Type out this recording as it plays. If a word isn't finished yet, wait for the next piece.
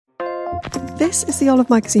This is the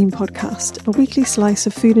Olive Magazine podcast, a weekly slice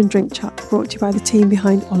of food and drink chat brought to you by the team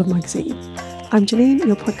behind Olive Magazine. I'm Janine,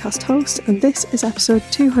 your podcast host, and this is episode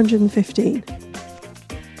 215.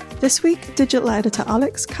 This week, digital editor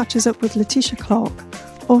Alex catches up with Letitia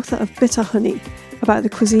Clarke, author of Bitter Honey, about the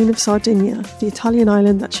cuisine of Sardinia, the Italian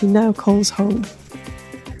island that she now calls home.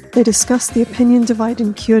 They discuss the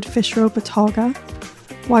opinion-dividing cured fish roe bottarga,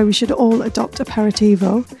 why we should all adopt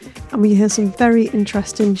aperitivo, and we hear some very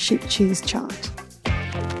interesting sheep cheese chat.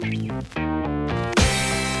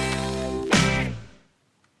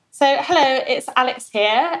 So, hello, it's Alex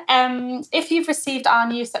here. If you've received our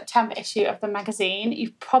new September issue of the magazine,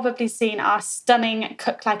 you've probably seen our stunning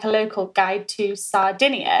Cook Like a Local guide to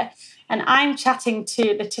Sardinia. And I'm chatting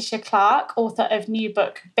to Letitia Clarke, author of new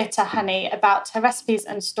book Bitter Honey, about her recipes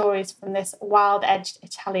and stories from this wild-edged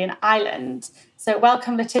Italian island. So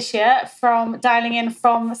welcome, Letitia, from dialing in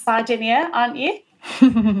from Sardinia, aren't you?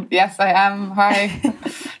 Yes, I am. Hi.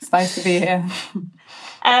 It's nice to be here.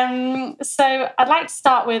 So I'd like to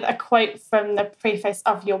start with a quote from the preface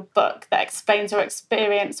of your book that explains your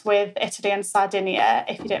experience with Italy and Sardinia,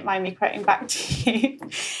 if you don't mind me quoting back to you.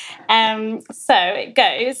 So it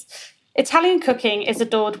goes, Italian cooking is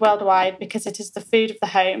adored worldwide because it is the food of the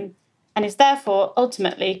home and is therefore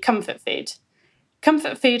ultimately comfort food.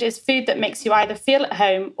 Comfort food is food that makes you either feel at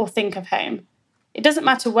home or think of home. It doesn't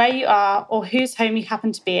matter where you are or whose home you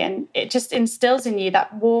happen to be in. It just instills in you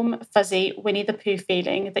that warm, fuzzy Winnie the Pooh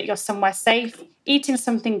feeling that you're somewhere safe, eating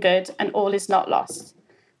something good, and all is not lost.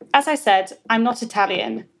 As I said, I'm not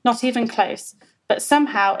Italian, not even close, but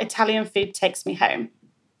somehow Italian food takes me home.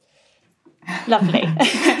 Lovely.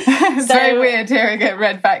 It's very weird hearing it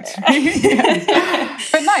read back to me. Yeah.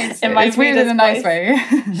 But nice. It's weird in a nice way.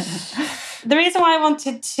 The reason why I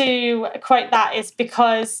wanted to quote that is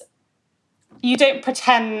because you don't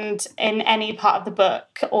pretend in any part of the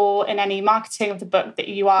book or in any marketing of the book that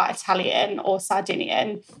you are Italian or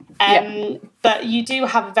Sardinian, but you do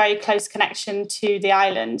have a very close connection to the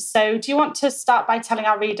island. So do you want to start by telling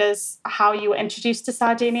our readers how you were introduced to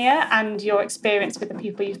Sardinia and your experience with the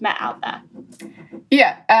people you've met out there?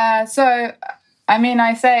 Yeah, so, I mean,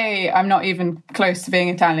 I say I'm not even close to being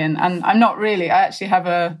Italian, and I'm not really. I actually have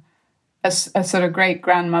a sort of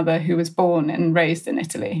great-grandmother who was born and raised in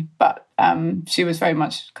Italy, but she was very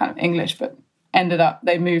much kind of English, but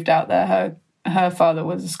they moved out there. Her father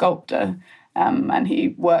was a sculptor, and he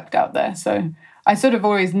worked out there. So I sort of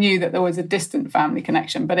always knew that there was a distant family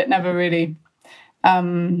connection, but it never really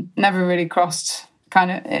crossed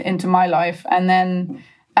kind of into my life. And then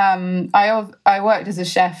I worked as a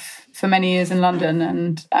chef for many years in London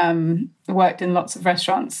and worked in lots of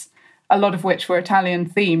restaurants, a lot of which were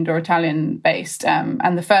Italian-themed or Italian-based.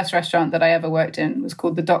 And the first restaurant that I ever worked in was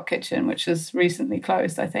called the Dock Kitchen, which has recently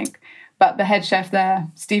closed, I think. But the head chef there,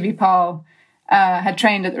 Stevie Parle, had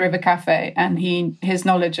trained at the River Cafe, and his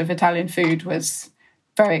knowledge of Italian food was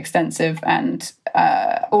very extensive. And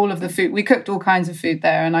all of the food, we cooked all kinds of food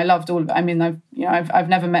there, and I loved all of it. I mean, I've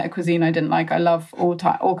never met a cuisine I didn't like. I love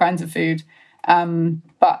all kinds of food.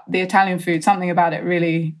 But the Italian food, something about it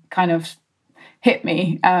really kind of hit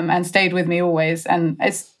me and stayed with me always. And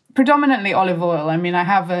it's predominantly olive oil. I mean, I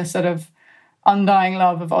have a sort of undying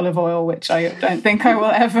love of olive oil, which I don't think I will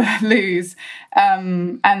ever lose.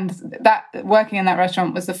 And that working in that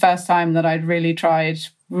restaurant was the first time that I'd really tried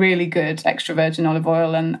really good extra virgin olive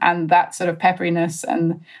oil, and that sort of pepperiness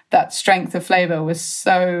and that strength of flavour was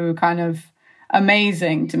so kind of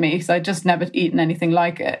amazing to me. So I'd just never eaten anything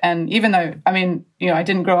like it. And even though, I mean, I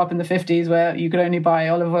didn't grow up in the 50s where you could only buy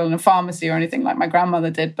olive oil in a pharmacy or anything like my grandmother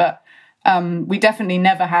did, but we definitely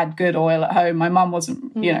never had good oil at home. My mum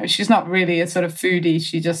wasn't, she's not really a sort of foodie.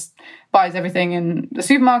 She just buys everything in the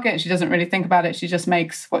supermarket. She doesn't really think about it. She just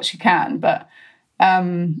makes what she can. But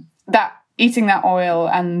eating that oil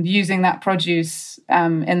and using that produce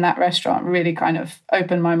in that restaurant really kind of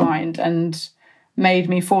opened my mind and made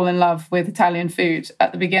me fall in love with Italian food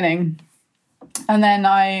at the beginning. And then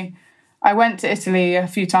I went to Italy a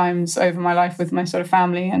few times over my life with my sort of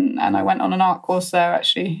family, and I went on an art course there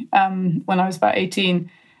actually when I was about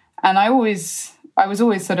 18. And I was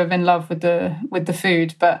always sort of in love with the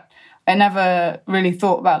food, but I never really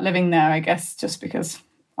thought about living there, I guess, just because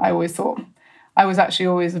I always thought I was actually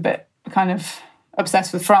always a bit kind of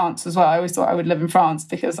obsessed with France as well. I always thought I would live in France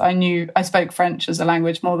because I knew I spoke French as a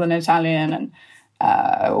language more than Italian, and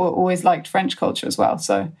always liked French culture as well.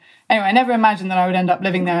 So anyway, I never imagined that I would end up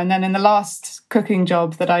living there. And then in the last cooking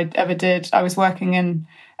job that I ever did, I was working in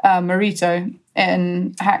Marito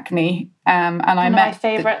in Hackney. And I met my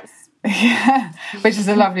favourites. Which is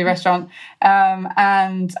a lovely restaurant.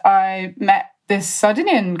 And I met this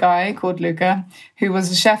Sardinian guy called Luca, who was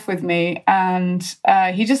a chef with me, and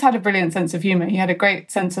he just had a brilliant sense of humour. He had a great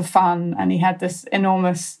sense of fun, and he had this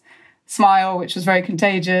enormous smile, which was very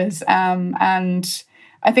contagious. And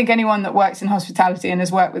I think anyone that works in hospitality and has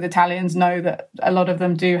worked with Italians know that a lot of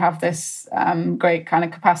them do have this great kind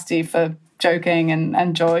of capacity for joking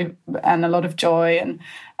and joy, and a lot of joy, and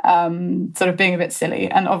sort of being a bit silly.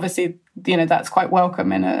 And obviously, that's quite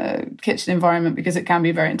welcome in a kitchen environment, because it can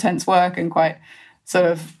be very intense work and quite sort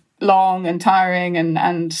of long and tiring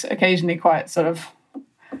and occasionally quite sort of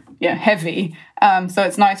heavy. So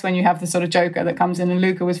it's nice when you have the sort of joker that comes in, and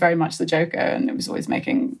Luca was very much the joker, and it was always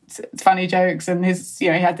making funny jokes, and his he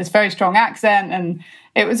had this very strong accent, and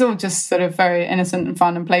it was all just sort of very innocent and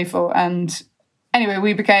fun and playful. And anyway,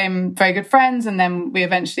 we became very good friends, and then we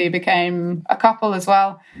eventually became a couple as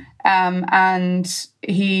well. And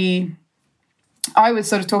I was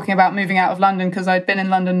sort of talking about moving out of London, because I'd been in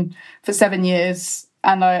London for 7 years,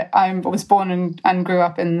 and I was born and grew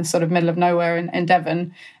up in the sort of middle of nowhere in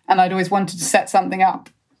Devon, and I'd always wanted to set something up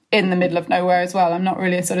in the middle of nowhere as well. I'm not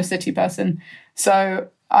really a sort of city person. So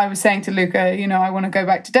I was saying to Luca, I want to go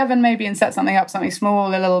back to Devon maybe and set something up, something small,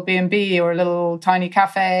 a little B&B or a little tiny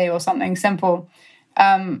cafe or something simple.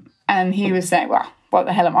 And he was saying, well, what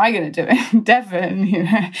the hell am I going to do in Devon,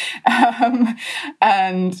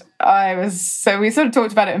 and so we sort of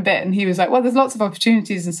talked about it a bit, and he was like, well, there's lots of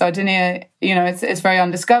opportunities in Sardinia, it's very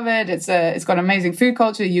undiscovered, it's got amazing food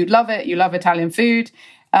culture, you'd love it, you love Italian food,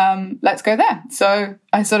 let's go there. So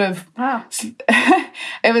I sort of,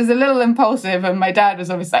 it was a little impulsive, and my dad was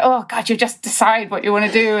always like, oh God, you just decide what you want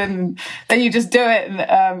to do, and then you just do it,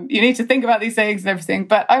 and you need to think about these things and everything.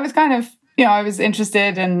 But I was kind of, I was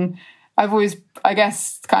interested, and I've always, I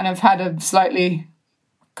guess, kind of had a slightly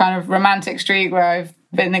kind of romantic streak where I've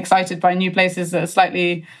been excited by new places that are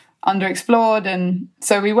slightly underexplored. And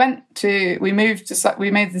so we made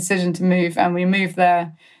the decision to move, and we moved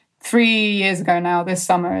there 3 years ago now. This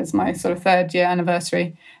summer is my sort of 3rd year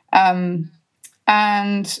anniversary.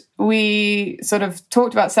 And we sort of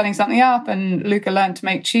talked about setting something up, and Luca learned to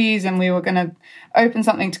make cheese, and we were going to open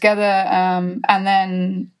something together. And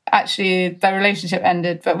then actually the relationship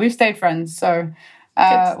ended, but we've stayed friends. So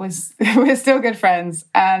we're still good friends.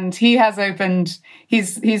 And he has opened,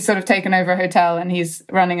 he's sort of taken over a hotel, and he's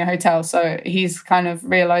running a hotel. So he's kind of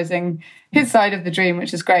realizing his side of the dream,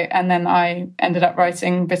 which is great. And then I ended up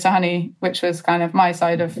writing Bitter Honey, which was kind of my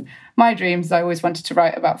side of my dreams. I always wanted to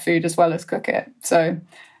write about food as well as cook it. So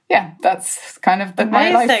yeah, that's kind of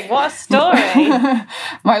my life. What a story.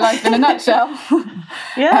 My life in a nutshell.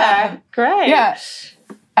 Yeah, great. Yeah.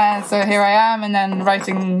 So here I am, and then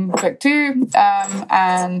writing book 2,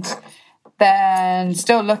 and then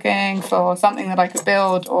still looking for something that I could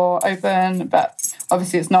build or open, but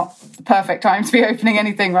obviously it's not the perfect time to be opening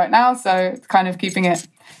anything right now, so kind of keeping it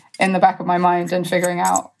in the back of my mind and figuring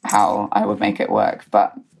out how I would make it work.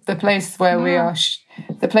 But the place where we are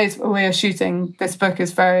shooting this book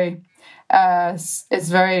is very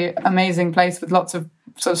amazing place, with lots of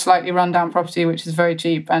sort of slightly rundown property, which is very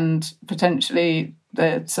cheap, and potentially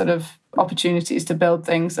the sort of opportunities to build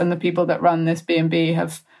things, and the people that run this B&B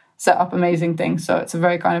have set up amazing things. So it's a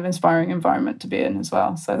very kind of inspiring environment to be in as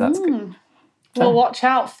well. So that's good. So. Well, watch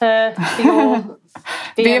out for your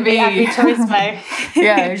B&B Turismo.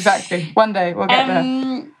 Yeah, exactly. One day we'll get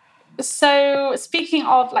there. So speaking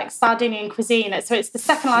of like Sardinian cuisine, so it's the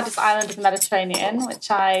 2nd largest island of the Mediterranean, which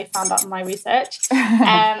I found out in my research,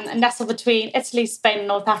 nestled between Italy, Spain and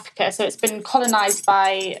North Africa. So it's been colonised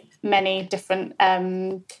by many different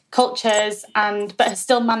cultures, but has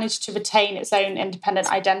still managed to retain its own independent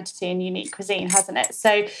identity and unique cuisine, hasn't it?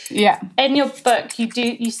 So yeah, in your book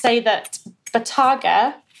you say that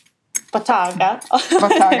Bottarga,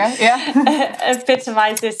 yeah,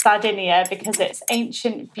 epitomises Sardinia because it's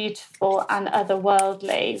ancient, beautiful, and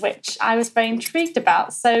otherworldly, which I was very intrigued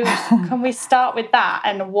about. So, can we start with that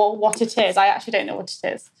and what it is? I actually don't know what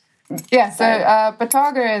it is. Yeah, so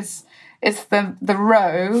Bottarga is the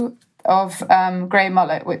roe of grey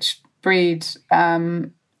mullet, which breed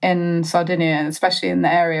in Sardinia, especially in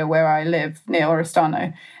the area where I live near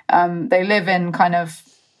Oristano. They live in kind of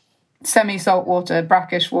semi-salt water,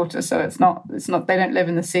 brackish water, so it's not they don't live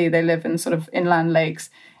in the sea, they live in sort of inland lakes,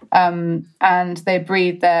 and they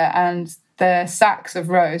breed there, and the sacs of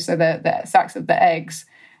roe, so the sacs of the eggs,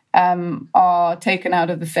 are taken out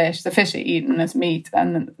of the fish are eaten as meat,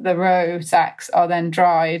 and the roe sacs are then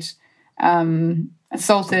dried,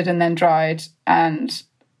 salted and then dried and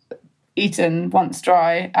eaten once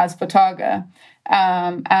dry as Bottarga,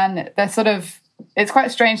 and they're sort of, it's quite a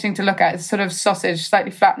strange thing to look at. It's sort of sausage, slightly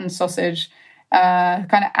flattened sausage, kind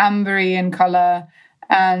of ambery in colour,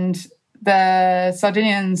 and the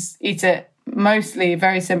Sardinians eat it mostly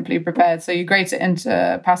very simply prepared. So you grate it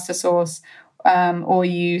into pasta sauce, or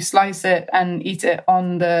you slice it and eat it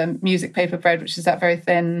on the music paper bread, which is that very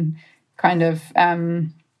thin kind of,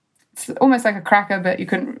 it's almost like a cracker, but you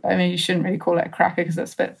shouldn't really call it a cracker because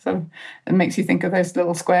that's a bit sort of, it makes you think of those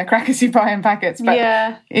little square crackers you buy in packets. But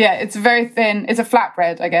yeah, it's very thin. It's a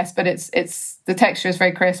flatbread, I guess, but it's the texture is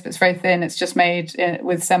very crisp. It's very thin. It's just made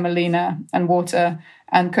with semolina and water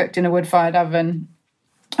and cooked in a wood-fired oven.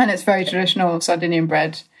 And it's very traditional Sardinian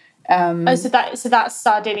bread. So that's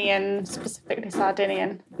Sardinian, specifically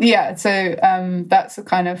Sardinian. Yeah, so that's a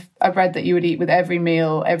kind of a bread that you would eat with every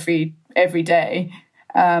meal, every day,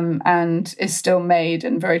 and is still made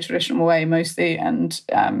in a very traditional way mostly, and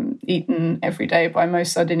eaten every day by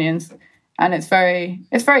most Sardinians. And it's very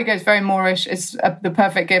good. It's very Moorish. It's the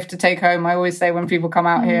perfect gift to take home. I always say when people come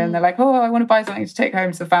out here and they're like, "Oh, I want to buy something to take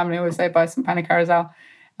home to the family," I always say, "Buy some pane carousel."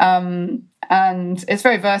 And it's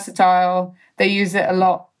very versatile. They use it a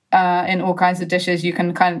lot in all kinds of dishes. You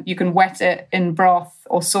can wet it in broth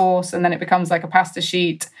or sauce, and then it becomes like a pasta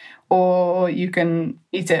sheet. Or you can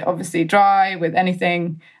eat it obviously dry with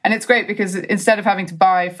anything. And it's great because instead of having to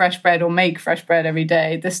buy fresh bread or make fresh bread every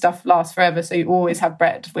day, this stuff lasts forever. So you always have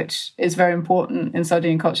bread, which is very important in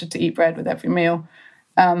Sardinian culture, to eat bread with every meal.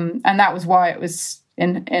 And that was why it was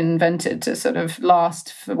invented, to sort of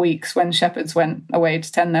last for weeks when shepherds went away to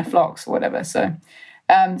tend their flocks or whatever. So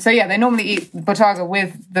yeah, they normally eat botarga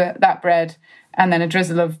with that bread and then a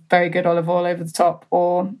drizzle of very good olive oil over the top,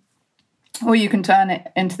 or you can turn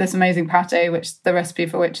it into this amazing pate, which the recipe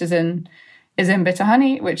for which is in bitter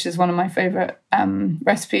honey, which is one of my favourite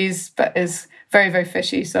recipes, but is very, very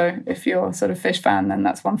fishy. So if you're a sort of fish fan, then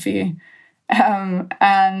that's one for you. And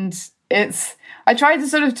I tried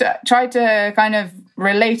to kind of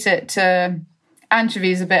relate it to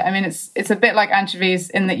anchovies a bit. I mean, it's a bit like anchovies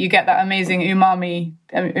in that you get that amazing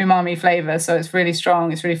umami flavour. So it's really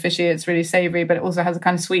strong, it's really fishy, it's really savoury, but it also has a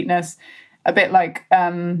kind of sweetness, a bit like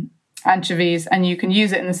anchovies, and you can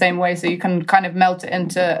use it in the same way. So you can kind of melt it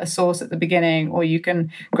into a sauce at the beginning, or you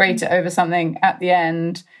can grate it over something at the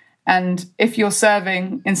end. And if you're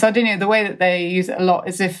serving in Sardinia, the way that they use it a lot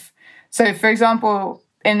is for example,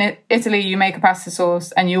 in Italy, you make a pasta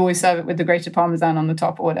sauce and you always serve it with the grated parmesan on the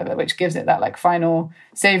top or whatever, which gives it that like final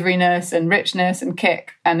savouriness and richness and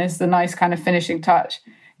kick, and is the nice kind of finishing touch.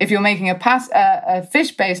 If you're making a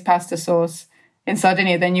fish-based pasta sauce in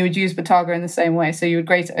Sardinia, then you would use botarga in the same way. So you would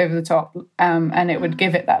grate it over the top, and it would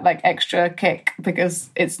give it that like extra kick,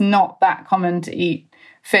 because it's not that common to eat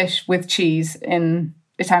fish with cheese in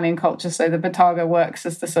Italian culture. So the botarga works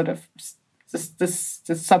as the sort of the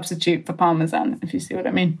substitute for parmesan, if you see what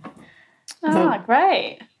I mean.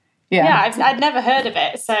 Great. Yeah, I'd never heard of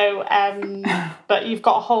it. So, but you've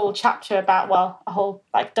got a whole chapter about, a whole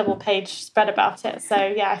like double-page spread about it. So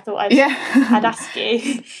yeah, I thought I'd ask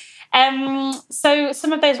you. So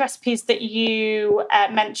some of those recipes that you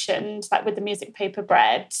mentioned, like with the music paper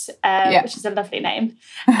bread, which is a lovely name,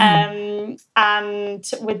 and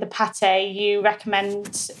with the pate, you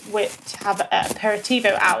recommend to have an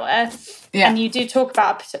aperitivo hour. Yeah. And you do talk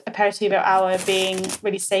about aperitivo hour being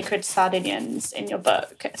really sacred to Sardinians in your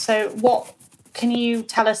book. So what can you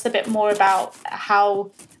tell us a bit more about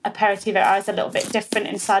how aperitivo hour is a little bit different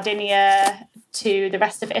in Sardinia to the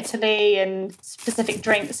rest of Italy, and specific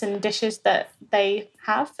drinks and dishes that they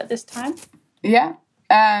have at this time? Yeah.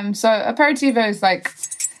 So aperitivo is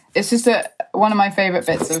it's just one of my favourite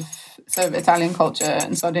bits of sort of Italian culture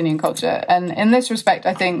and Sardinian culture. And in this respect,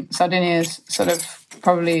 I think Sardinia is sort of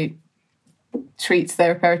probably treats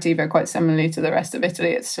their aperitivo quite similarly to the rest of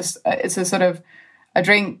Italy. It's a sort of a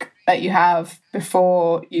drink that you have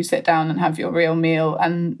before you sit down and have your real meal,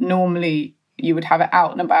 and normally you would have it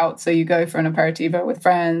out and about. So you go for an aperitivo with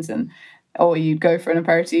friends, or you go for an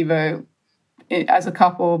aperitivo as a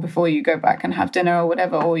couple before you go back and have dinner or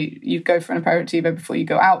whatever, or you go for an aperitivo before you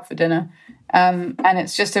go out for dinner. And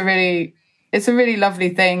it's just a really lovely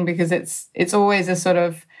thing, because it's always a sort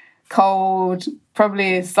of cold,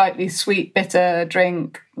 probably slightly sweet, bitter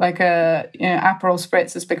drink, like Aperol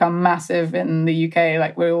Spritz has become massive in the UK.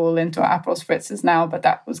 Like we're all into Aperol Spritzes now, but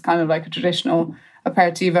that was kind of like a traditional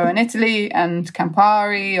aperitivo in Italy. And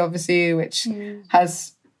Campari, obviously, which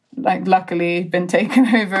has luckily been taken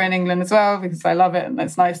over in England as well, because I love it and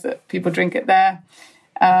it's nice that people drink it there.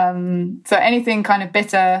 So anything kind of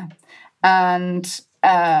bitter, and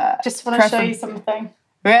just want to show you something.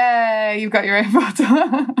 Yeah, you've got your own bottle.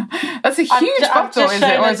 That's a huge bottle, is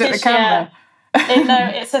it? Or is it the camera?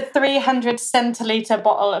 No, it's a 300 centilitre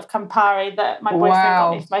bottle of Campari that my boyfriend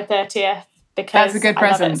got me for my 30th, because that's a good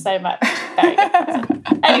present. I love it so much. Very good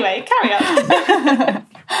present. Anyway, carry on.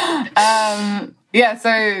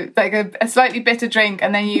 So like a slightly bitter drink,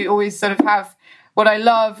 and then you always sort of have, what I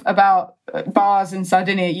love about bars in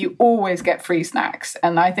Sardinia, you always get free snacks.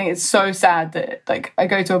 And I think it's so sad that, like, I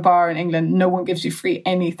go to a bar in England, no one gives you free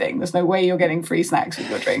anything. There's no way you're getting free snacks with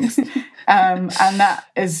your drinks. And that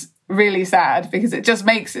is really sad, because it just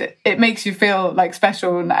makes you feel like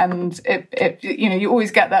special, and it you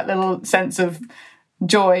always get that little sense of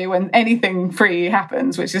joy when anything free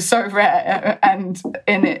happens, which is so rare. And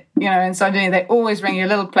in Sardinia, they always bring you a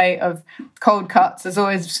little plate of cold cuts. There's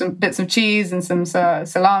always some bits of cheese and some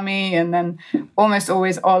salami, and then almost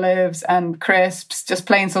always olives and crisps, just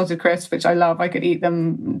plain salted crisps, which I love. I could eat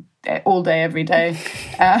them all day, every day.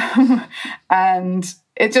 And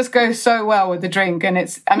it just goes so well with the drink. And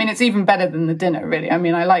it's even better than the dinner, really. I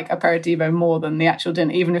mean, I like aperitivo more than the actual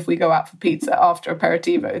dinner. Even if we go out for pizza after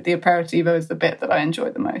aperitivo, the aperitivo is the bit that I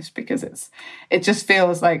enjoy the most, because it just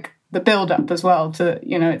feels like the build-up as well to,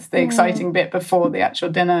 it's the exciting bit before the actual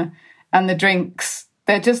dinner. And the drinks,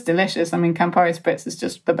 they're just delicious. I mean, Campari Spritz is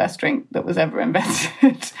just the best drink that was ever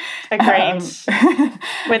invented. Agreed.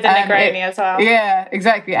 With the Negroni as well. Yeah,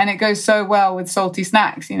 exactly. And it goes so well with salty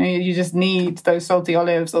snacks. You just need those salty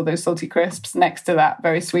olives or those salty crisps next to that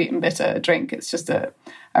very sweet and bitter drink. It's just a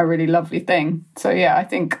really lovely thing. So, yeah, I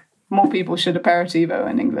think more people should aperitivo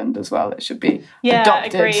in England as well. It should be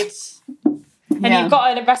adopted. Agreed. And you've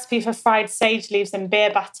got a recipe for fried sage leaves in beer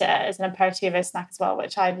batter as an aperitivo snack as well,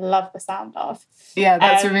 which I love the sound of. Yeah,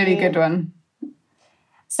 that's a really good one.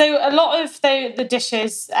 So a lot of the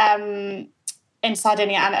dishes in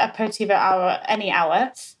Sardinia and aperitivo hour, any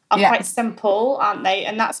hour, are quite simple, aren't they?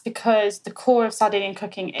 And that's because the core of Sardinian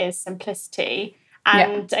cooking is simplicity.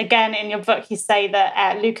 And again, in your book, you say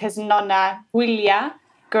that Luca's nonna, Giulia,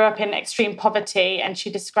 grew up in extreme poverty, and she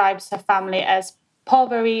describes her family as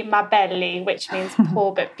poveri ma belli, which means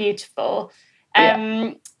poor but beautiful.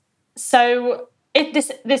 So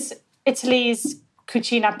this Italy's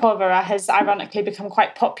cucina povera has ironically become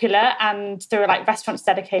quite popular, and there are like restaurants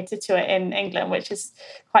dedicated to it in England, which is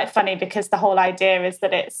quite funny, because the whole idea is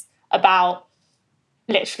that it's about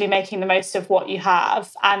literally making the most of what you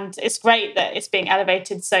have. And it's great that it's being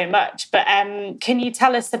elevated so much. But can you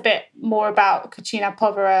tell us a bit more about cucina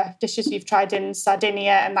povera, dishes you've tried in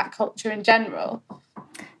Sardinia and that culture in general?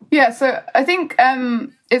 Yeah, so I think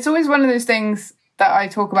it's always one of those things that I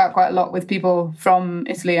talk about quite a lot with people from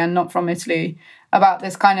Italy and not from Italy, about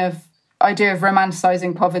this kind of idea of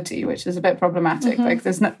romanticizing poverty, which is a bit problematic. Like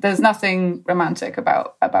there's nothing romantic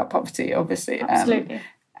about poverty, obviously. Absolutely.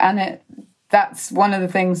 And that's one of the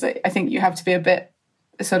things that I think you have to be a bit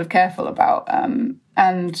sort of careful about.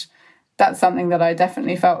 And that's something that I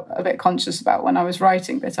definitely felt a bit conscious about when I was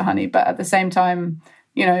writing Bitter Honey. But at the same time,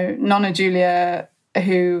 Nonna Giulia,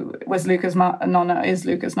 who was Luca's nonna, is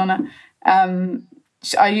Luca's nonna,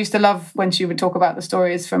 I used to love when she would talk about the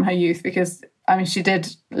stories from her youth, because, I mean, she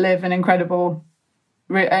did live an incredibly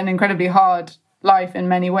hard life in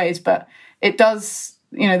many ways, but it does,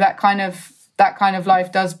 that kind of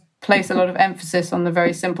life does place a lot of emphasis on the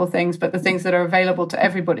very simple things, but the things that are available to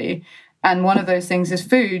everybody. And one of those things is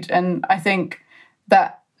food. And I think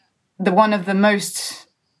that one of the most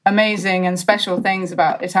amazing and special things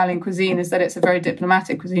about Italian cuisine is that it's a very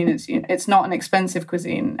diplomatic cuisine. It's not an expensive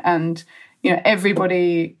cuisine, and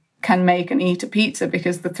everybody can make and eat a pizza,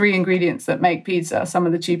 because the 3 ingredients that make pizza are some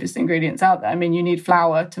of the cheapest ingredients out there. I mean, you need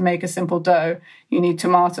flour to make a simple dough. You need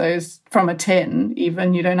tomatoes from a tin,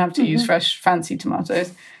 even. You don't have to use fresh, fancy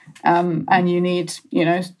tomatoes. And you need,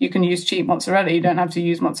 you can use cheap mozzarella. You don't have to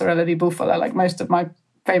use mozzarella di bufala. Like most of my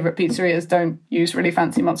favorite pizzerias don't use really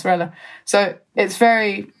fancy mozzarella. So it's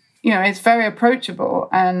very, it's very approachable,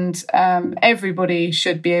 and everybody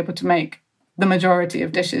should be able to make the majority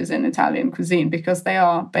of dishes in Italian cuisine, because they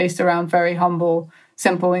are based around very humble,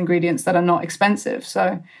 simple ingredients that are not expensive.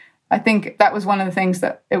 So I think that was one of the things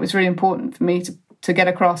that it was really important for me to get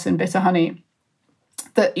across in Bitter Honey,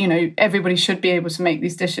 that, everybody should be able to make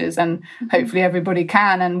these dishes, and hopefully everybody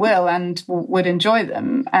can and will and would enjoy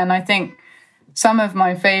them. And I think some of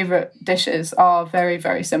my favourite dishes are very,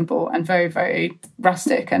 very simple and very, very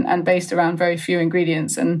rustic and based around very few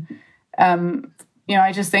ingredients. And,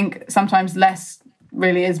 I just think sometimes less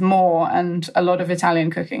really is more, and a lot of Italian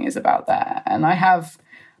cooking is about that. And I have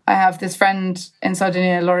this friend in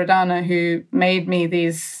Sardinia, Loredana, who made me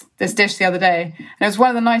this dish the other day. And it was one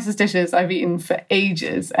of the nicest dishes I've eaten for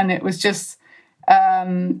ages. And it was just,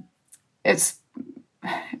 it's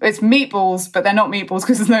it's meatballs, but they're not meatballs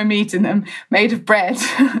because there's no meat in them, made of bread.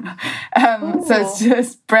 So it's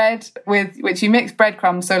just bread which you mix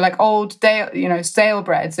breadcrumbs, so like old stale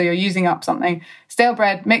bread, so you're using up something. Stale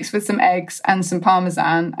bread mixed with some eggs and some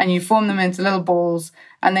parmesan, and you form them into little balls,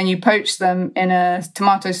 and then you poach them in a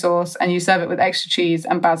tomato sauce, and you serve it with extra cheese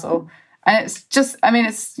and basil. And it's just,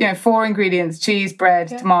 it's 4 ingredients: cheese, bread,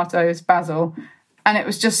 tomatoes, basil. And it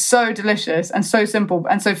was just so delicious and so simple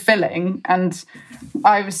and so filling. And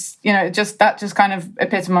I was, that just kind of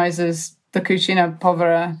epitomizes the cucina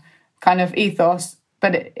povera kind of ethos.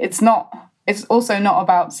 But it's also not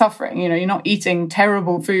about suffering. You're not eating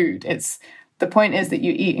terrible food. The point is that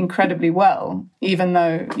you eat incredibly well, even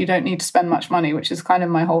though you don't need to spend much money, which is kind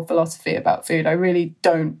of my whole philosophy about food. I really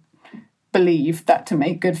don't believe that to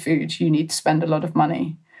make good food, you need to spend a lot of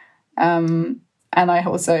money. And I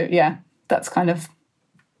also, that's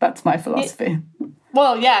my philosophy.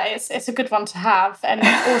 It's a good one to have. And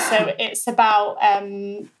also it's about,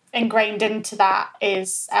 ingrained into that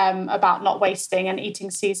is about not wasting and eating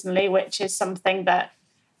seasonally, which is something that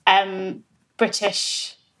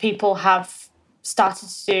British people have started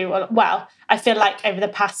to do. Well, I feel like over the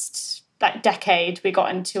past decade, we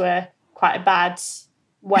got into quite a bad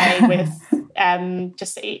way with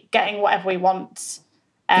just getting whatever we want.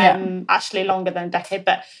 Actually longer than a decade,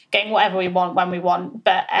 but getting whatever we want when we want.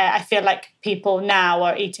 But I feel like people now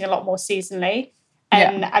are eating a lot more seasonally.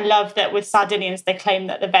 And I love that with Sardinians, they claim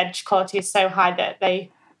that the veg quality is so high that they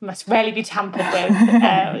must rarely be tampered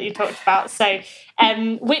with, you talked about. So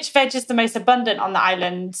which veg is the most abundant on the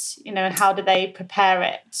island, and how do they prepare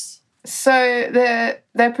it? So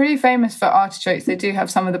they're pretty famous for artichokes. They do have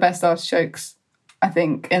some of the best artichokes, I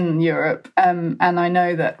think, in Europe. And I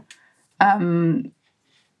know that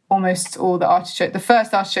almost all the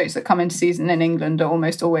first artichokes that come into season in England are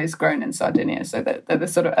almost always grown in Sardinia, so they're the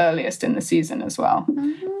sort of earliest in the season as well.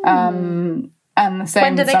 And the same.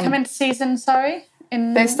 When do they come into season? Sorry,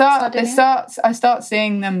 Sardinia? I start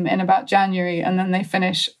seeing them in about January, and then they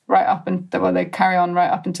finish they carry on right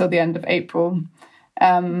up until the end of April.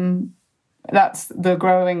 That's the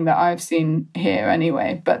growing that I've seen here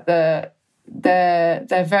anyway. But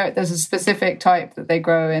there's a specific type that they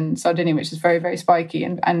grow in Sardinia which is very, very spiky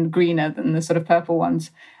and greener than the sort of purple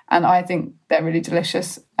ones, and I think they're really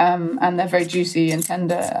delicious, and they're very juicy and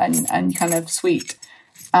tender and kind of sweet.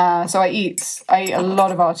 So I eat a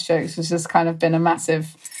lot of artichokes, which has kind of been a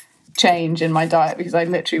massive change in my diet because I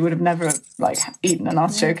literally would have never eaten an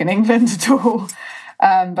artichoke in England at all.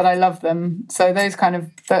 But I love them. So those kind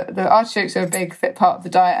of the artichokes are a big fit part of the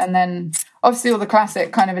diet, and then obviously all the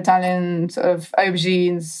classic kind of Italian sort of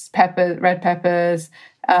aubergines, red peppers,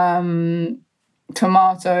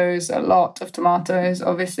 tomatoes, a lot of tomatoes,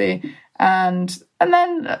 obviously, and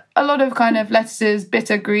then a lot of kind of lettuces,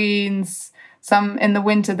 bitter greens. Some in the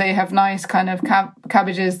winter they have nice kind of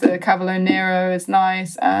cabbages. The Cavolo Nero is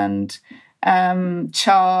nice, and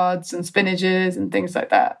chards and spinaches and things like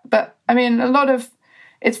that. But I mean, a lot of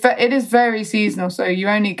it is very seasonal, so you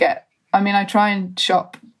only get. I try and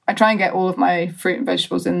get all of my fruit and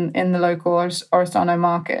vegetables in the local Oristano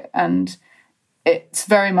market, and it's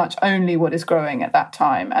very much only what is growing at that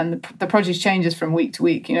time. And the produce changes from week to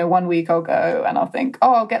week. 1 week I'll go and I'll think,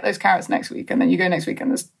 I'll get those carrots next week, and then you go next week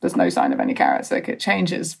and there's no sign of any carrots. So it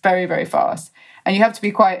changes very, very fast, and you have to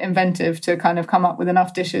be quite inventive to kind of come up with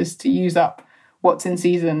enough dishes to use up what's in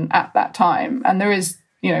season at that time. And there is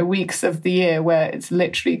weeks of the year where it's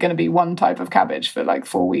literally going to be one type of cabbage for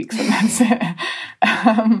 4 weeks and that's it.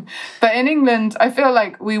 But in England, I feel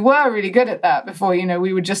like we were really good at that before.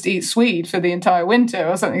 We would just eat swede for the entire winter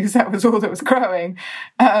or something because that was all that was growing.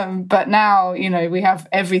 But now, we have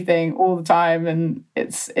everything all the time, and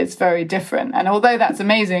it's very different. And although that's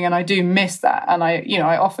amazing, and I do miss that, and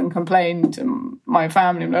I often complain to my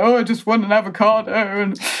family, I just want an avocado,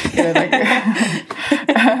 and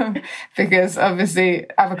because obviously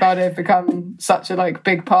avocado have become such a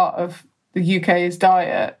big part of the UK's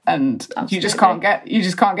diet, and Absolutely. you just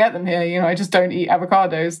can't get them here. I just don't eat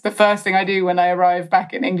avocados. The first thing I do when I arrive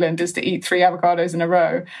back in England is to eat 3 avocados in a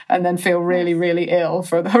row and then feel really, really ill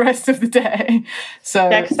for the rest of the day. So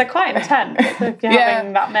because they're quite intense if you're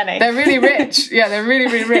having that many. They're really rich. Yeah, they're really,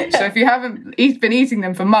 really rich. So if you haven't been eating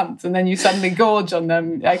them for months and then you suddenly gorge on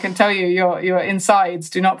them, I can tell you your insides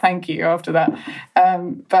do not thank you after that.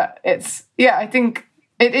 But I think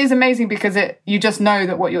it is amazing because you just know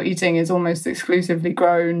that what you're eating is almost exclusively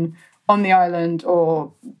grown on the island,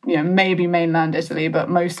 or maybe mainland Italy, but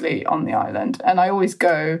mostly on the island. And I always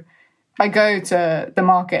go to the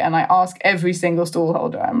market and I ask every single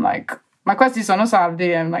stallholder, I'm like, ma questi sono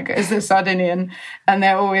sardi. I'm like, is this Sardinian? And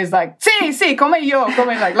they're always like, sì, come io,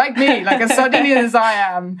 like me, like as Sardinian as I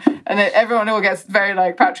am. And everyone all gets very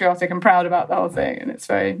like patriotic and proud about the whole thing. And it's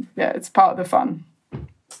it's part of the fun.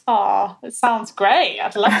 Oh, it sounds great.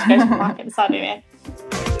 I'd love to go to the market in Sardinia.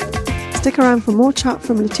 Stick around for more chat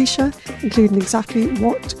from Letitia, including exactly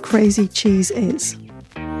what crazy cheese is.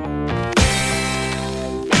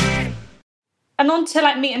 And on to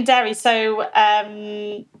like meat and dairy. So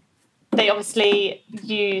they obviously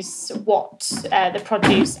use the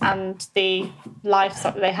produce and the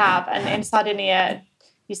livestock that they have. And in Sardinia,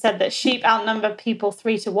 you said that sheep outnumber people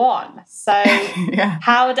 3-1. So yeah.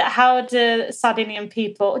 How do Sardinian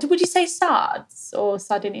people? Would you say Sards or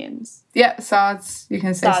Sardinians? Yeah, Sards. You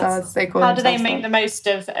can say Sards. They call. How do they make the most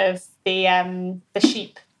of the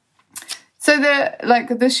sheep? So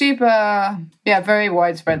the sheep are very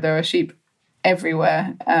widespread. There are sheep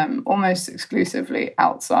everywhere, almost exclusively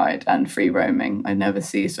outside and free roaming. I never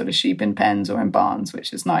see sort of sheep in pens or in barns,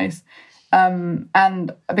 which is nice.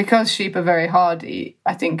 And because sheep are very hardy,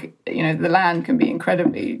 I think, the land can be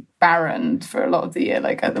incredibly barren for a lot of the year.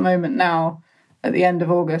 Like at the moment now, at the end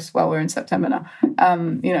of August, we're in September now,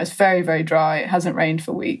 it's very, very dry. It hasn't rained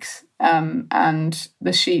for weeks. And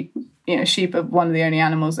the sheep are one of the only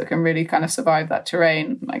animals that can really kind of survive that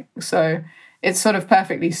terrain. So it's sort of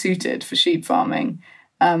perfectly suited for sheep farming.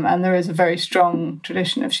 And there is a very strong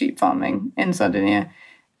tradition of sheep farming in Sardinia.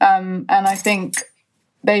 And I think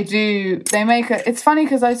it's funny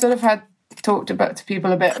because I sort of had talked to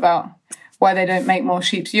people a bit about why they don't make more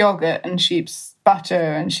sheep's yogurt and sheep's butter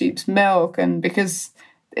and sheep's milk, and because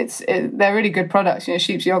they're really good products.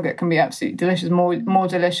 Sheep's yogurt can be absolutely delicious, more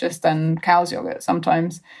delicious than cow's yogurt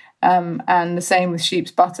sometimes. And the same with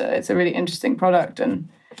sheep's butter. It's a really interesting product, and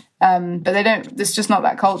but they don't. There's just not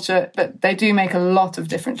that culture. But they do make a lot of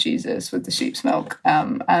different cheeses with the sheep's milk,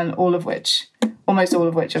 and almost all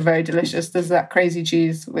of which are very delicious. There's that crazy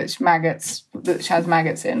cheese which has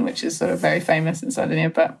maggots in, which is sort of very famous in Sardinia,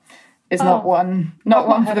 but it's not one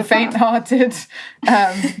for the faint-hearted.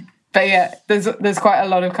 But yeah, there's quite a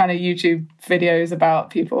lot of kind of YouTube videos about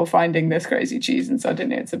people finding this crazy cheese in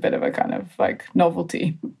Sardinia. It's a bit of a kind of like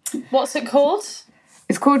novelty. What's it called?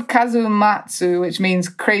 It's called kazumatsu, which means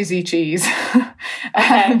crazy cheese.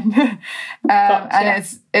 Okay. And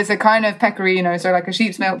it's a kind of pecorino, so like a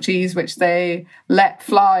sheep's milk cheese, which they let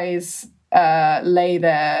flies lay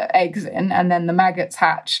their eggs in, and then the maggots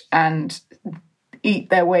hatch and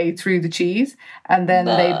eat their way through the cheese, and then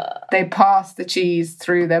they pass the cheese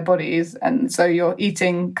through their bodies, and so you're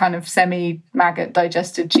eating kind of semi-maggot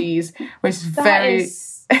digested cheese, which is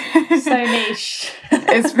so niche.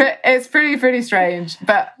 It's pretty strange,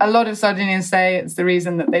 but a lot of Sardinians say it's the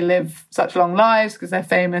reason that they live such long lives, because they're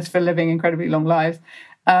famous for living incredibly long lives,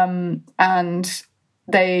 and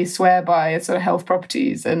they swear by sort of health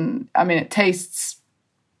properties. And I mean, it tastes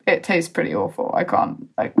pretty awful. I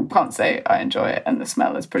can't say I enjoy it, and the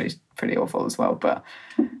smell is pretty awful as well. But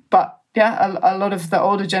yeah, a lot of the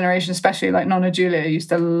older generation, especially like Nonna Giulia, used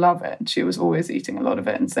to love it. She was always eating a lot of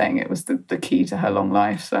it and saying it was the key to her long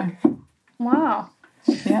life. So, wow.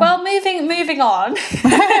 Yeah. Well, moving on.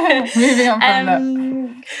 Moving on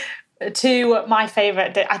from to my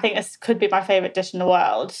favourite. I think this could be my favourite dish in the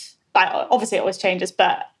world. Like, obviously, it always changes,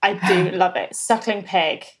 but I do love it. Suckling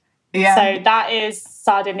pig. Yeah. So that is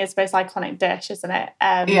Sardinia's most iconic dish, isn't it?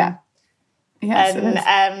 Yeah. Yes,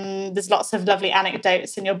 and there's lots of lovely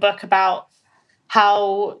anecdotes in your book about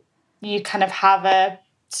how you kind of have a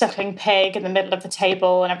suckling pig in the middle of the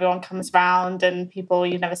table and everyone comes round and people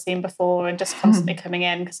you've never seen before and just constantly coming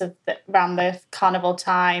in because of around the carnival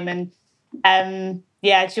time. And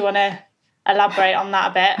do you want to elaborate on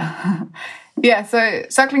that a bit? Yeah, so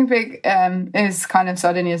suckling pig is kind of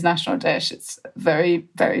Sardinia's national dish. It's very,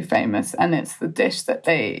 very famous, and it's the dish that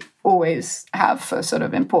they always have for sort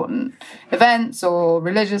of important events or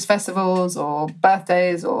religious festivals or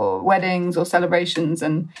birthdays or weddings or celebrations.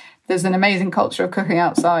 And there's an amazing culture of cooking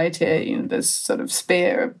outside here. There's sort of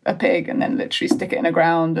spear a pig and then literally stick it in the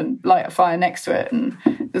ground and light a fire next to it. And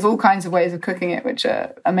there's all kinds of ways of cooking it, which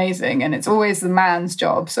are amazing. And it's always the man's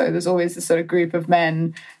job. So there's always this sort of group of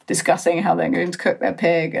men discussing how they're going to cook their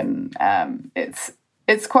pig. And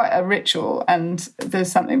it's quite a ritual, and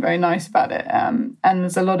there's something very nice about it. And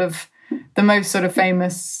there's a lot of the most sort of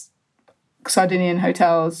famous Sardinian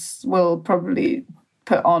hotels will probably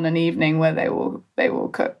put on an evening where they will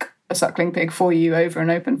cook a suckling pig for you over an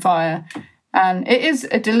open fire. And it is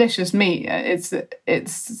a delicious meat. It's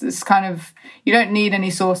kind of, you don't need any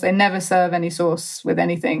sauce. They never serve any sauce with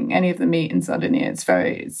anything, any of the meat in Sardinia. It's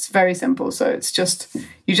very simple. So it's just,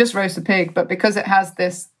 you just roast the pig, but because it has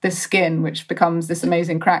this skin, which becomes this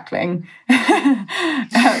amazing crackling,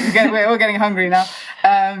 we're all getting hungry now.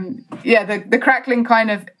 The crackling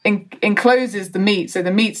kind of encloses the meat, so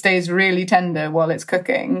the meat stays really tender while it's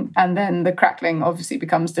cooking, and then the crackling obviously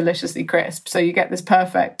becomes deliciously crisp. So you get this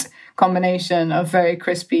perfect combination of very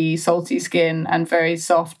crispy, salty skin and very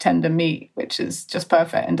soft, tender meat, which is just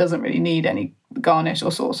perfect and doesn't really need any garnish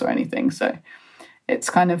or sauce or anything. So it's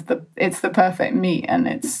kind of the perfect meat, and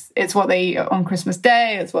it's what they eat on Christmas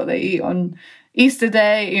Day. It's what they eat on Easter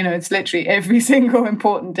Day. You know, it's literally every single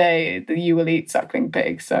important day that you will eat suckling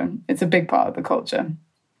pig. So it's a big part of the culture.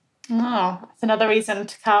 Oh, that's another reason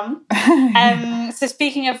to come. So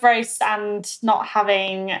speaking of roasts and not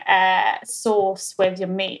having sauce with your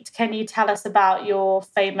meat, can you tell us about your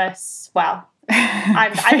famous, well, I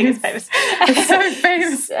think it's famous. It's so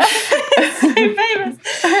famous. It's so famous.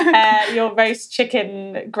 Your roast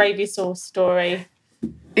chicken gravy sauce story.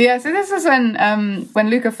 Yeah, so this is when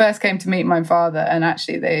Luca first came to meet my father, and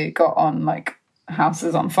actually they got on like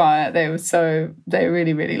houses on fire. They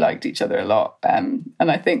really, really liked each other a lot. And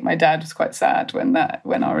I think my dad was quite sad when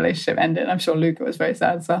our relationship ended. I'm sure Luca was very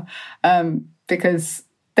sad as well. Because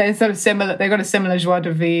they're sort of similar, they've got a similar joie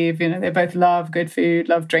de vivre, you know, they both love good food,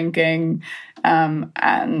 love drinking.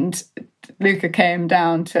 And Luca came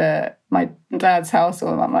down to my dad's house,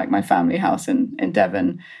 or like my family house in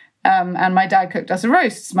Devon. And my dad cooked us a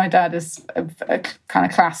roast. My dad is a kind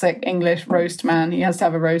of classic English roast man. He has to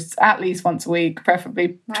have a roast at least once a week,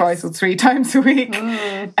 preferably twice or 3 times a week.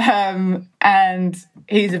 And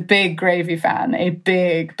he's a big gravy fan, a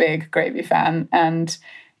big, big gravy fan. And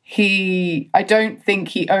I don't think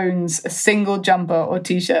he owns a single jumper or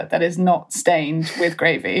T-shirt that is not stained with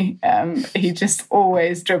gravy. He just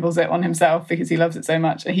always dribbles it on himself because he loves it so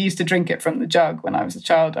much. He used to drink it from the jug when I was a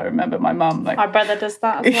child. I remember my mum my brother does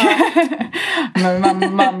that as well. My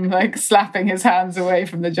mum like slapping his hands away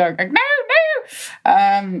from the jug, like no.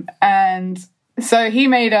 And so he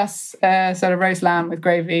made us sort of roast lamb with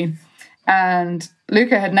gravy. And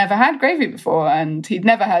Luca had never had gravy before, and he'd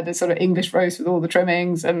never had a sort of English roast with all the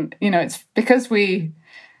trimmings. And, you know, it's because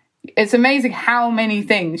it's amazing how many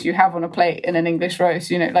things you have on a plate in an English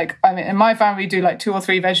roast. You know, like, I mean, in my family, we do like 2 or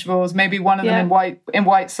 3 vegetables, maybe one of them in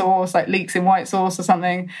white sauce, like leeks in white sauce or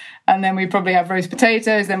something. And then we'd probably have roast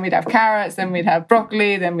potatoes, then we'd have carrots, then we'd have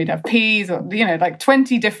broccoli, then we'd have peas, or, you know, like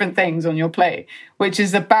 20 different things on your plate, which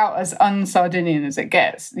is about as un-Sardinian as it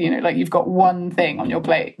gets. You know, like you've got one thing on your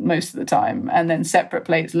plate most of the time, and then separate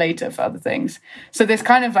plates later for other things. So this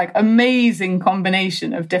kind of like amazing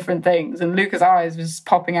combination of different things, and Luca's eyes was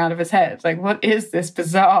popping out of his head. Like, what is this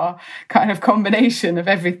bizarre kind of combination of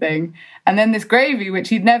everything? And then this gravy, which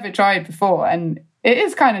he'd never tried before, and it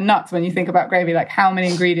is kind of nuts when you think about gravy, like how many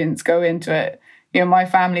ingredients go into it. You know, my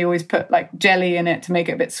family always put like jelly in it to make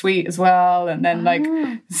it a bit sweet as well. And then like,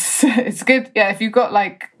 it's good. Yeah, if you've got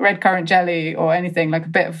like red currant jelly or anything, like a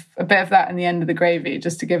bit of that in the end of the gravy,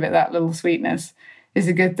 just to give it that little sweetness, is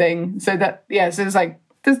a good thing. So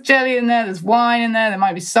there's jelly in there, there's wine in there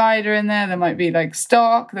might be cider in there might be like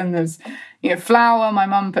stock, then there's, you know, flour. My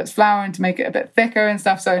mum puts flour in to make it a bit thicker and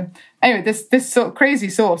stuff. So anyway, this sort of crazy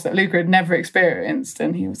sauce that Luca had never experienced,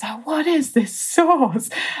 and he was like, what is this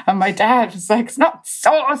sauce? And my dad was like, it's not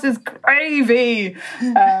sauce, it's gravy.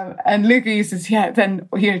 And Luca used to, then,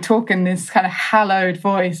 you know, talk in this kind of hallowed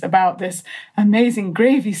voice about this amazing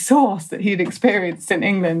gravy sauce that he'd experienced in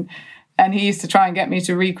England. And he used to try and get me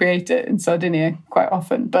to recreate it in Sardinia quite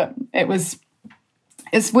often. But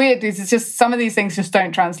it's weird. It's just some of these things just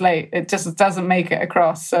don't translate. It just doesn't make it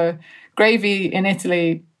across. So gravy in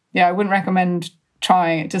Italy, yeah, I wouldn't recommend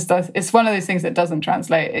trying. It just does. It's one of those things that doesn't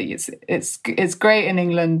translate. It's great in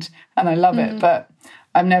England and I love it, but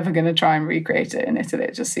I'm never going to try and recreate it in Italy.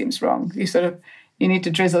 It just seems wrong. You need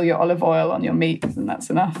to drizzle your olive oil on your meat, and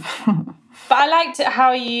that's enough. But I liked it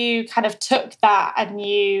how you kind of took that and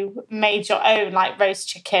you made your own like roast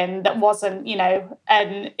chicken that wasn't, you know,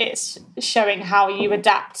 and it's showing how you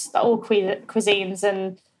adapt all cuisines.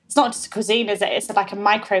 And it's not just a cuisine, is it? It's like a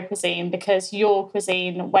micro cuisine, because your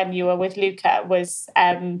cuisine when you were with Luca was,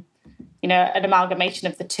 you know, an amalgamation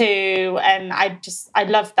of the two. And I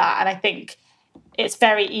love that. And I think it's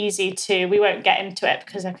very easy we won't get into it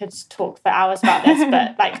because I could talk for hours about this,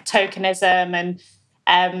 but like tokenism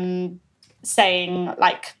and saying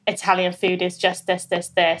like Italian food is just this,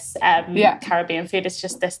 Caribbean food is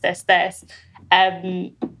just this.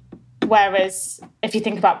 Whereas if you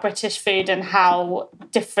think about British food and how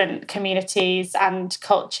different communities and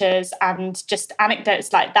cultures and just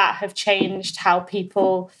anecdotes like that have changed how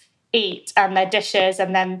people eat and their dishes,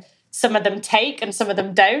 and then some of them take and some of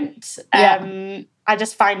them don't. I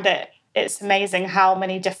just find it's amazing how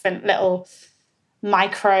many different little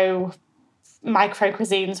micro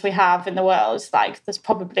cuisines we have in the world. Like there's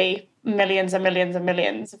probably millions and millions and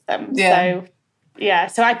millions of them.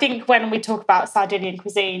 So I think when we talk about Sardinian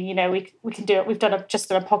cuisine, you know, we can do it. We've done a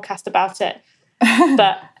podcast about it,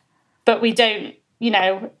 but we don't, you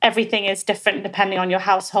know, everything is different depending on your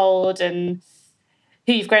household and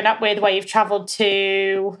who you've grown up with, where you've travelled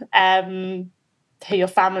to, who your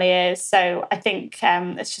family is. So I think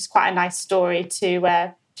it's just quite a nice story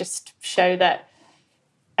to just show that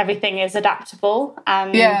everything is adaptable.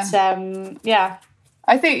 And I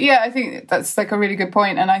think that's like a really good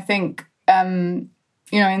point. And I think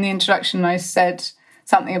you know, in the introduction I said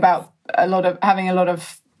something about having a lot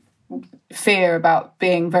of fear about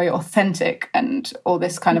being very authentic and all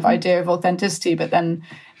this kind of idea of authenticity, but then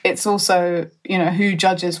it's also, you know, who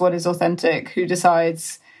judges what is authentic, who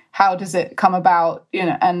decides, how does it come about, you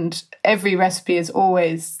know, and every recipe is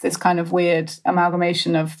always this kind of weird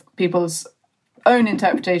amalgamation of people's own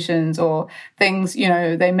interpretations or things, you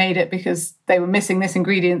know, they made it because they were missing this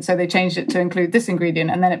ingredient, so they changed it to include this ingredient,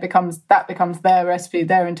 and then it becomes their recipe,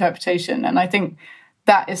 their interpretation. And I think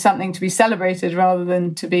that is something to be celebrated rather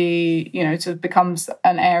than to be, you know, to becomes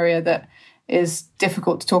an area that is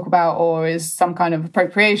difficult to talk about or is some kind of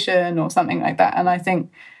appropriation or something like that. And I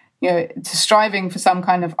think, you know, striving for some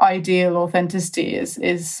kind of ideal authenticity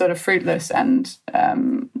is sort of fruitless and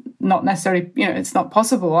not necessarily, you know, it's not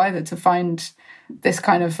possible either to find this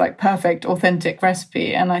kind of like perfect authentic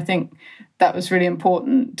recipe. And I think that was really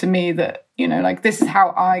important to me, that, you know, like, this is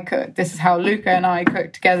how I cook, this is how Luca and I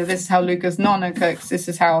cook together, this is how Luca's nonna cooks, this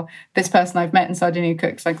is how this person I've met in Sardinia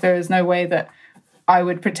cooks. Like, there is no way that I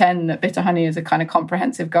would pretend that Bitter Honey is a kind of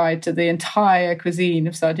comprehensive guide to the entire cuisine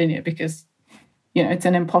of Sardinia, because, you know, it's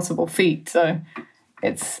an impossible feat. So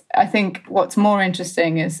I think what's more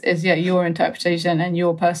interesting is your interpretation and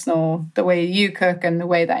your personal, the way you cook and the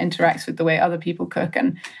way that interacts with the way other people cook,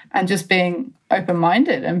 and just being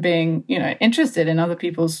open-minded and being, you know, interested in other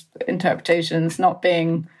people's interpretations, not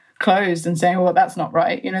being closed and saying, well, that's not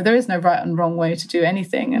right. You know, there is no right and wrong way to do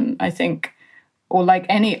anything. And I think, or like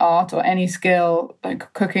any art or any skill,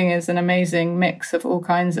 like cooking is an amazing mix of all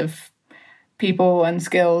kinds of people and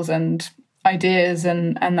skills and ideas,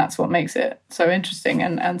 and that's what makes it so interesting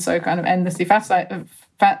and so kind of endlessly fascinating.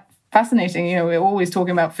 You know, we're always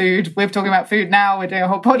talking about food. We're talking about food now. We're doing a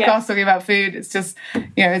whole podcast talking about food. It's just,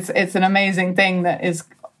 you know, it's an amazing thing that is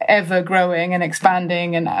ever growing and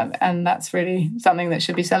expanding, and that's really something that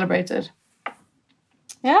should be celebrated.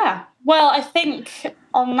 Yeah. Well, I think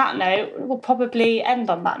on that note, we'll probably end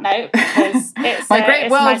on that note, because it's my great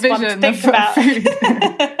world nice vision to think about. Food.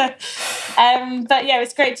 But yeah,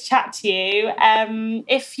 it's great to chat to you.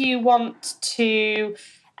 If you want to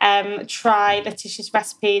try Letitia's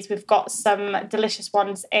recipes, we've got some delicious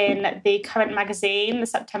ones in the current magazine, the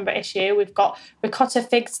September issue. We've got ricotta,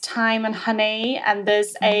 figs, thyme and honey, and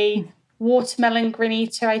there's a watermelon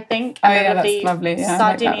granita, I think. Oh yeah, that's lovely. Yeah,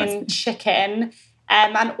 Sardinian chicken.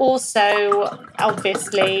 And also,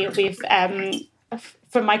 obviously, we've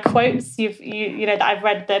from my quotes, you know that I've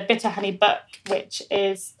read the Bitter Honey book, which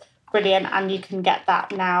is brilliant, and you can get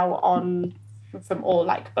that now from all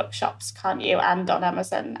like bookshops, can't you? And on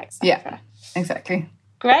Amazon, etc. Yeah, exactly.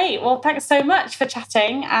 Great. Well, thanks so much for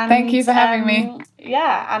chatting. And thank you for having me.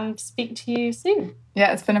 Yeah, and speak to you soon.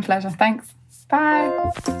 Yeah, it's been a pleasure. Thanks.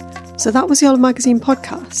 Bye. So that was the Olive Magazine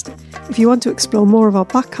podcast. If you want to explore more of our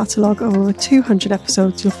back catalogue of over 200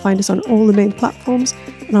 episodes, you'll find us on all the main platforms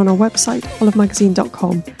and on our website,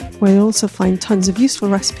 olivemagazine.com, where you'll also find tons of useful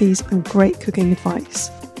recipes and great cooking advice.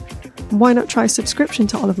 And why not try a subscription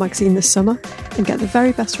to Olive Magazine this summer and get the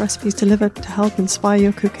very best recipes delivered to help inspire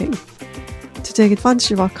your cooking? To take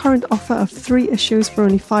advantage of our current offer of 3 issues for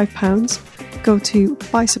only £5, go to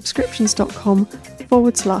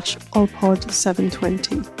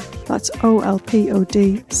buySubscriptions.com/olpod720. That's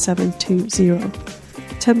OLPOD 720.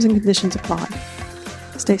 Terms and conditions apply.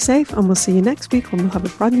 Stay safe, and we'll see you next week when we'll have a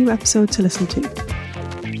brand new episode to listen to.